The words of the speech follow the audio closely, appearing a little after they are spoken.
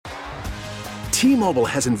T-Mobile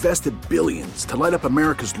has invested billions to light up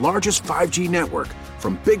America's largest 5G network,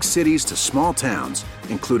 from big cities to small towns,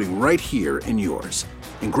 including right here in yours.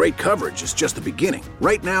 And great coverage is just the beginning.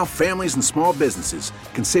 Right now, families and small businesses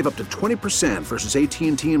can save up to 20% versus AT&T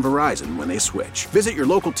and Verizon when they switch. Visit your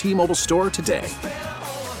local T-Mobile store today.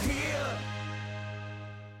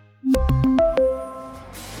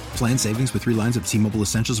 Plan savings with 3 lines of T-Mobile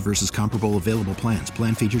Essentials versus comparable available plans.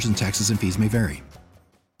 Plan features and taxes and fees may vary.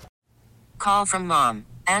 Call from mom.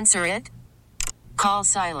 Answer it. Call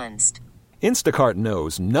silenced. Instacart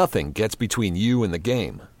knows nothing gets between you and the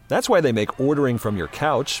game. That's why they make ordering from your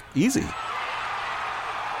couch easy.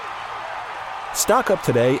 Stock up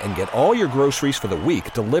today and get all your groceries for the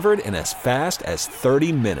week delivered in as fast as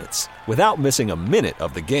 30 minutes without missing a minute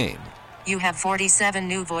of the game. You have 47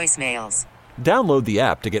 new voicemails. Download the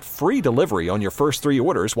app to get free delivery on your first 3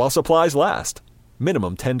 orders while supplies last.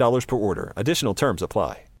 Minimum $10 per order. Additional terms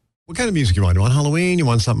apply. What kind of music you want? You want Halloween? You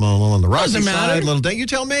want something on the rocky Doesn't matter. side? Little day? You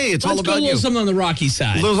tell me. It's all Let's about go a you. little something on the rocky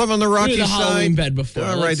side. A little something on the rocky We did the side. Halloween bed before.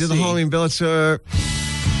 All right, do the Halloween bed. Let's Stone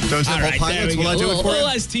Temple Pilots. Will I do it for A little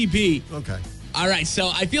you? STP. Okay. All right,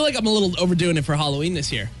 so I feel like I'm a little overdoing it for Halloween this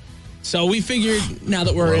year. So we figured now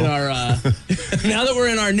that we're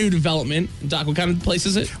in our new development, Doc, what kind of place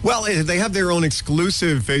is it? Well, they have their own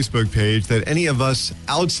exclusive Facebook page that any of us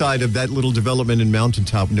outside of that little development in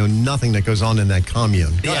Mountaintop know nothing that goes on in that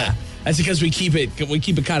commune. Go ahead. That's because we keep it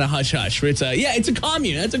kind of hush hush. It's a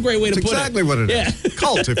commune. That's a great way to put it. Exactly what it is.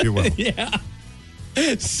 Cult, if you will. Yeah.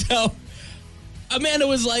 So Amanda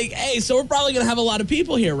was like, "Hey, so we're probably gonna have a lot of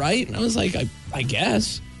people here, right?" And I was like, "I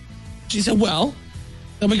guess." She said, "Well,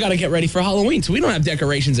 then we got to get ready for Halloween. So we don't have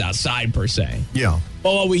decorations outside per se. Yeah.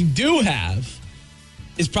 But what we do have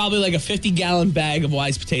is probably like a 50-gallon bag of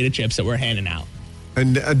Wise potato chips that we're handing out."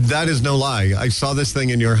 And that is no lie. I saw this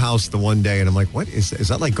thing in your house the one day, and I'm like, what is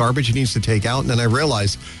that like garbage he needs to take out? And then I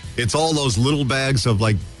realized it's all those little bags of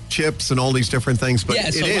like chips and all these different things. But yeah,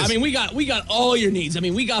 so, it is. I mean, we got all your needs. I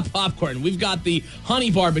mean, we got popcorn. We've got the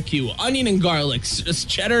honey barbecue, onion and garlic,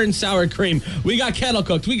 cheddar and sour cream. We got kettle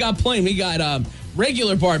cooked. We got plain. We got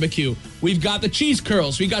regular barbecue. We've got the cheese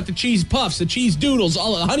curls. We got the cheese puffs, the cheese doodles,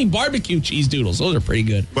 all the honey barbecue cheese doodles. Those are pretty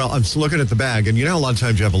good. Well, I'm just looking at the bag, and you know a lot of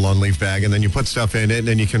times you have a lawn leaf bag, and then you put stuff in it, and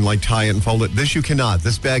then you can like tie it and fold it. This you cannot.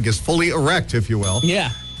 This bag is fully erect, if you will.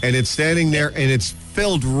 Yeah. And it's standing there, and it's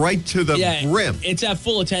filled right to the rim. It's at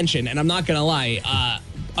full attention, and I'm not going to lie.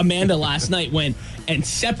 Amanda last night went and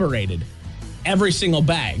separated every single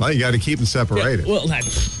bag. Well, you got to keep them separated. Yeah, well,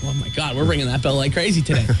 oh my God, we're ringing that bell like crazy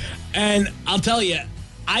today. And I'll tell you,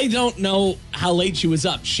 I don't know how late she was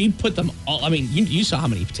up. She put them all. I mean, you saw how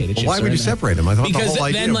many potato chips. Why would you separate them? I thought because the whole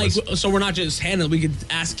idea then, like, was... so we're not just handling. We could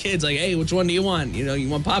ask kids, like, hey, which one do you want? You know, you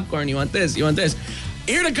want popcorn? You want this? You want this?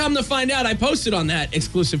 Here to come to find out, I posted on that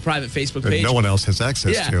exclusive private Facebook page. No one else has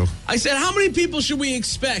access to. I said, how many people should we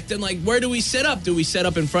expect? And, like, where do we set up? Do we set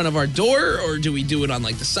up in front of our door, or do we do it on,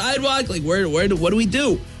 like, the sidewalk? Like, what do we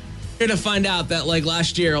do? Here to find out that, like,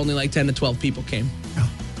 last year, only, like, 10 to 12 people came.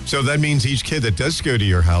 So that means each kid that does go to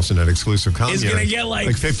your house in that exclusive commune is going to get,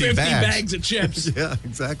 like 50 bags of chips. Yeah,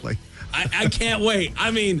 exactly. I can't wait. I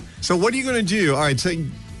mean. So what are you going to do? All right,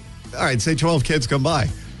 say 12 kids come by.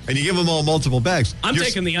 And you give them all multiple bags. I'm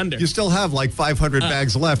taking the under. You still have like 500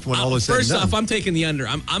 bags left when all is said and done. First off, I'm taking the under.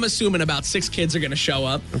 I'm assuming about 6 kids are going to show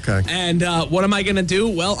up. Okay. And what am I going to do?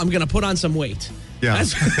 Well, I'm going to put on some weight. Yeah.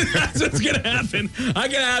 That's what's going to happen.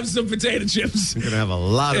 I'm going to have some potato chips. You're going to have a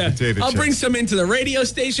lot of potato chips. I'll bring some into the radio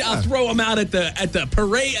station. I'll throw them out at the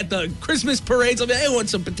parade, at the Christmas parades. I'll be like, hey, I want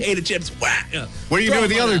some potato chips. What do you do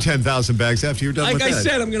with the other 10,000 bags after you're done with that? Like I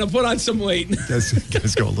said, I'm going to put on some weight.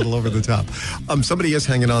 Guys go a little over the top. Somebody is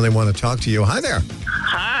hanging on. They want to talk to you. Hi there.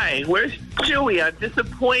 Hi, where's Chewy? I'm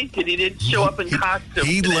disappointed he didn't show up in costume.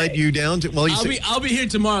 He today. let you down. I'll be here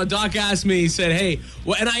tomorrow. Doc asked me. He said, "Hey,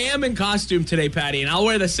 and I am in costume today, Patty, and I'll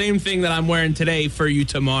wear the same thing that I'm wearing today for you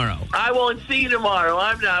tomorrow." I won't see you tomorrow.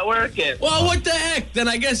 I'm not working. Well, what the heck? Then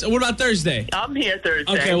I guess. What about Thursday? I'm here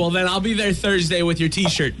Thursday. Okay, well then I'll be there Thursday with your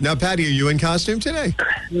T-shirt. Now, Patty, are you in costume today?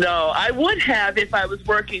 No, I would have if I was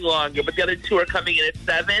working longer, but the other 2 are coming in at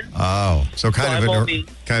 7. Oh, so kind of an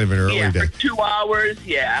early day. For 2 hours.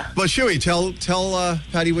 Yeah. Well, Chewy, tell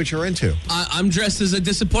Patty what you're into. I'm dressed as a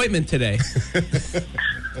disappointment today.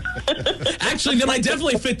 Actually, then I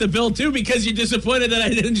definitely fit the bill too, because you're disappointed that I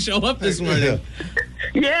didn't show up this morning.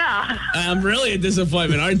 Yeah. I'm really a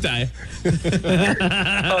disappointment, aren't I?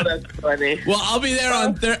 Oh, that's funny. Well, I'll be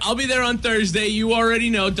there on Thursday. You already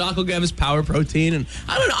know Doc will give us Power Protein, and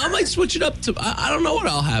I don't know. I might switch it up to. I don't know what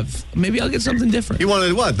I'll have. Maybe I'll get something different. You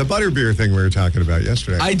wanted what? The butterbeer thing we were talking about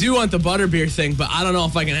yesterday. I do want the butterbeer thing, but I don't know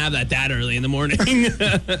if I can have that early in the morning.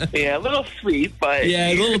 Yeah, a little sweet, but yeah,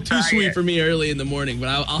 a little too sweet for me early in the morning. But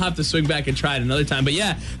I'll have to swing back and try it another time. But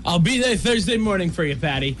yeah, I'll be there Thursday morning for you,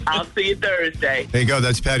 Patty. I'll see you Thursday. There you go.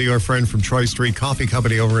 That's Patty, our friend from Troy Street Coffee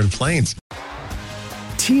Company over in Plains.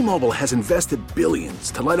 T-Mobile has invested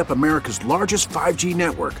billions to light up America's largest 5G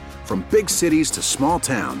network, from big cities to small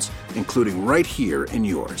towns, including right here in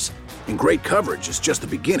yours. And great coverage is just the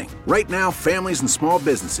beginning. Right now, families and small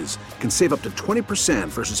businesses can save up to 20%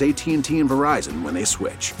 versus AT&T and Verizon when they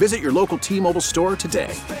switch. Visit your local T-Mobile store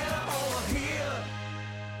today.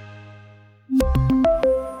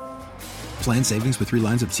 Plan savings with 3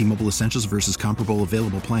 lines of T-Mobile Essentials versus comparable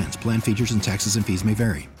available plans. Plan features and taxes and fees may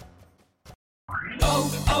vary.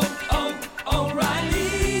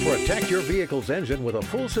 Protect your vehicle's engine with a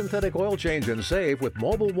full synthetic oil change and save with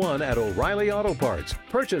Mobil 1 at O'Reilly Auto Parts.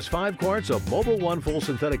 Purchase 5 quarts of Mobil 1 full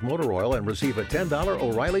synthetic motor oil and receive a $10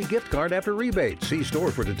 O'Reilly gift card after rebate. See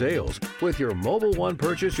store for details. With your Mobil 1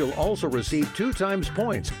 purchase, you'll also receive 2 times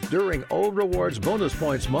points during O Rewards Bonus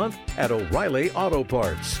Points Month at O'Reilly Auto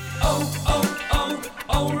Parts.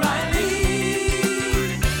 O'Reilly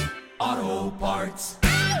Auto Parts.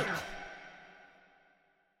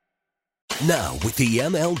 Now, with the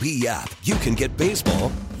MLB app, you can get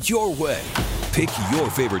baseball your way. Pick your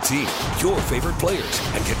favorite team, your favorite players,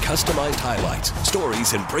 and get customized highlights,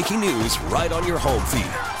 stories, and breaking news right on your home feed.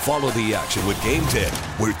 Follow the action with Game Day,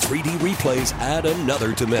 where 3D replays add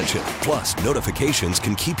another dimension. Plus, notifications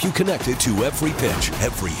can keep you connected to every pitch,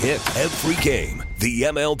 every hit, every game. The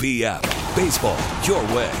MLB app. Baseball your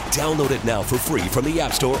way. Download it now for free from the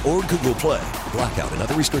App Store or Google Play. Blackout and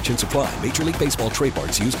other restrictions apply. Major League Baseball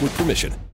trademarks used with permission.